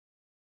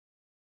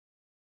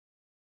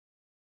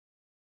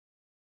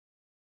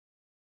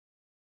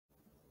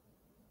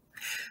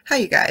Hi,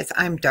 you guys.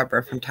 I'm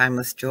Deborah from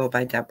Timeless Jewel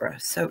by Deborah.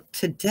 So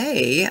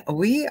today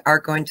we are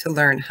going to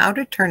learn how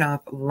to turn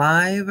off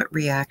live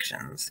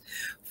reactions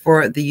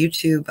for the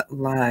YouTube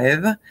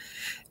Live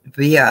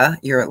via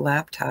your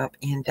laptop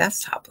and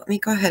desktop. Let me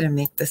go ahead and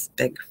make this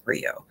big for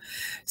you.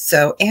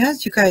 So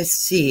as you guys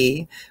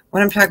see,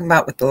 what I'm talking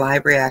about with the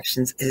live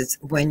reactions is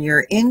when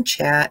you're in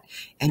chat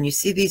and you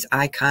see these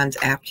icons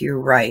after you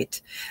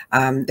write,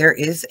 there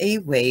is a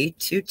way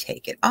to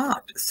take it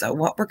off. So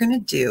what we're going to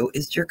do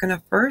is you're going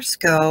to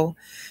first go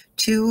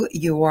to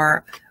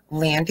your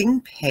landing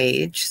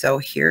page. So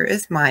here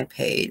is my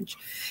page.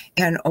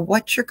 And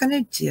what you're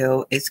going to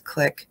do is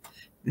click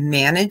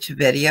Manage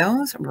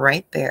Videos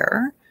right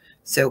there.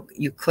 So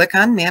you click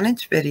on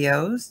Manage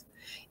Videos,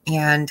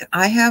 and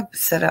I have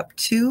set up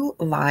 2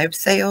 live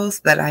sales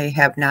that I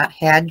have not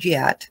had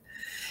yet.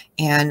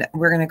 And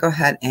we're going to go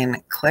ahead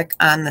and click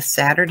on the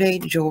Saturday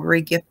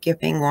jewelry gift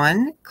giving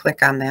one.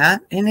 Click on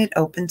that, and it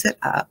opens it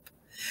up.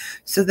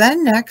 So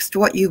then next,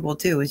 what you will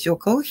do is you'll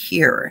go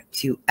here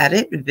to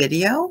Edit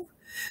Video.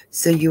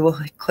 So you will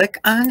click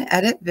on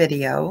Edit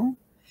Video,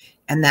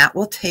 and that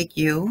will take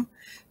you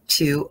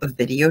to a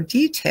video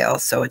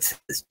details. So it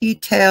says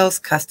details,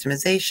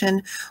 customization.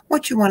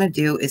 What you want to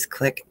do is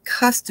click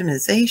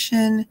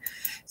customization.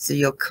 So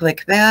you'll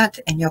click that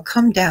and you'll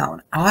come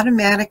down.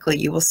 Automatically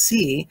you will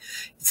see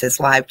it says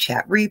live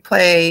chat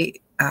replay,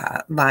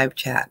 live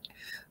chat,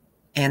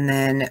 and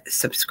then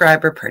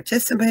subscriber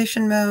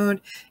participation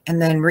mode,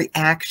 and then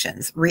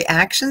reactions.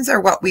 Reactions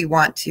are what we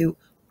want to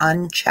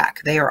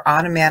uncheck. They are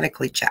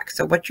automatically checked.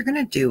 So what you're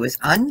going to do is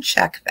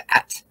uncheck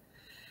that.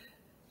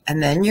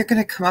 And then you're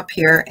going to come up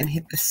here and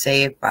hit the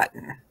save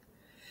button.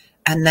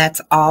 And that's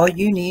all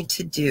you need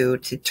to do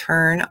to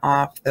turn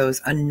off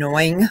those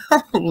annoying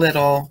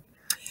little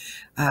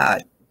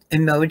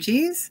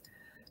emojis.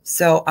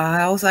 So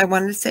all I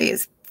wanted to say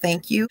is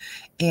thank you.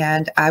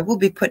 And I will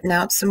be putting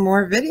out some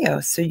more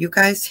videos. So you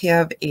guys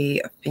have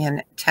a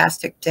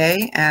fantastic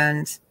day,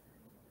 and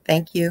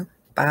thank you.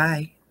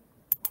 Bye.